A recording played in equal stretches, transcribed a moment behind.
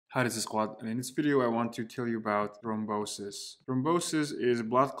Hi, this is Squad, and in this video I want to tell you about thrombosis. Thrombosis is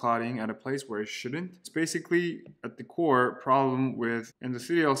blood clotting at a place where it shouldn't. It's basically at the core problem with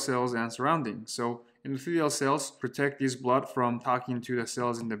endothelial cells and surroundings. So endothelial cells protect this blood from talking to the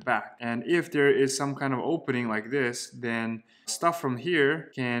cells in the back. And if there is some kind of opening like this, then stuff from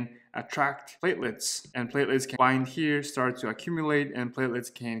here can attract platelets, and platelets can bind here, start to accumulate, and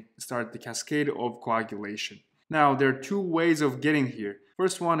platelets can start the cascade of coagulation. Now, there are two ways of getting here.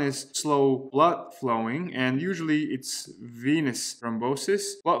 First one is slow blood flowing, and usually it's venous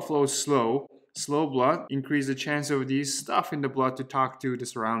thrombosis. Blood flows slow. Slow blood increase the chance of these stuff in the blood to talk to the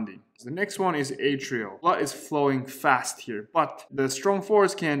surrounding. The next one is atrial. Blood is flowing fast here, but the strong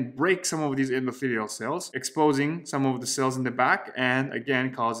force can break some of these endothelial cells, exposing some of the cells in the back and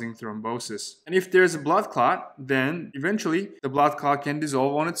again causing thrombosis. And if there's a blood clot, then eventually the blood clot can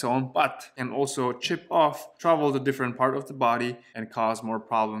dissolve on its own, but can also chip off, travel to different part of the body and cause more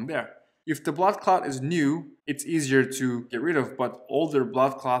problem there. If the blood clot is new, it's easier to get rid of, but older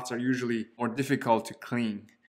blood clots are usually more difficult to clean.